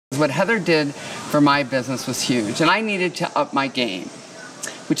what Heather did for my business was huge, and I needed to up my game,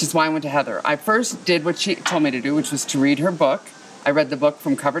 which is why I went to Heather. I first did what she told me to do, which was to read her book. I read the book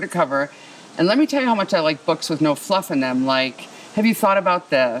from cover to cover, and let me tell you how much I like books with no fluff in them, like, have you thought about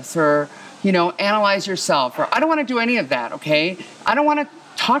this? Or, you know, analyze yourself. Or, I don't want to do any of that, okay? I don't want to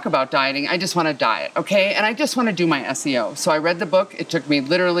talk about dieting. I just want to diet, okay? And I just want to do my SEO. So I read the book. It took me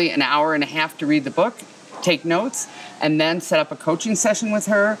literally an hour and a half to read the book, take notes, and then set up a coaching session with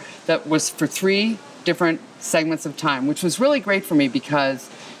her that was for 3 different segments of time, which was really great for me because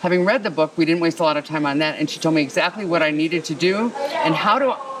having read the book, we didn't waste a lot of time on that, and she told me exactly what I needed to do and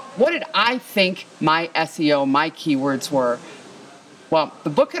what did I think my SEO, my keywords were. Well, the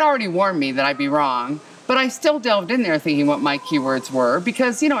book had already warned me that I'd be wrong, but I still delved in there thinking what my keywords were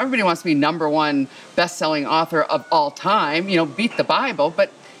because, you know, everybody wants to be #1 best-selling author of all time, you know, beat the Bible.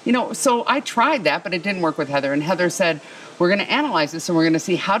 But, you know, so I tried that, but it didn't work with Heather. And Heather said, we're going to analyze this and we're going to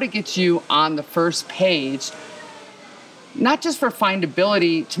see how to get you on the first page, not just for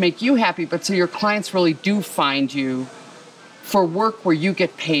findability to make you happy, but so your clients really do find you for work where you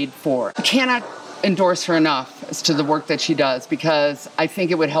get paid for. I cannot endorse her enough as to the work that she does because I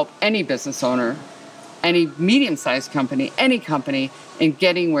think it would help any business owner, any medium-sized company, any company in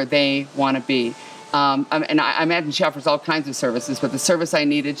getting where they want to be. And I imagine she offers all kinds of services, but the service I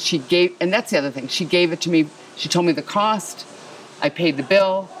needed, she gave, and that's the other thing, she gave it to me. She told me the cost, I paid the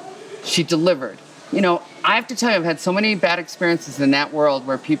bill, she delivered. You know, I have to tell you, I've had so many bad experiences in that world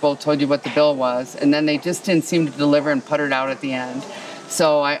where people told you what the bill was, and then they just didn't seem to deliver and put it out at the end.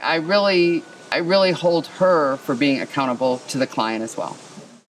 So I really hold her for being accountable to the client as well.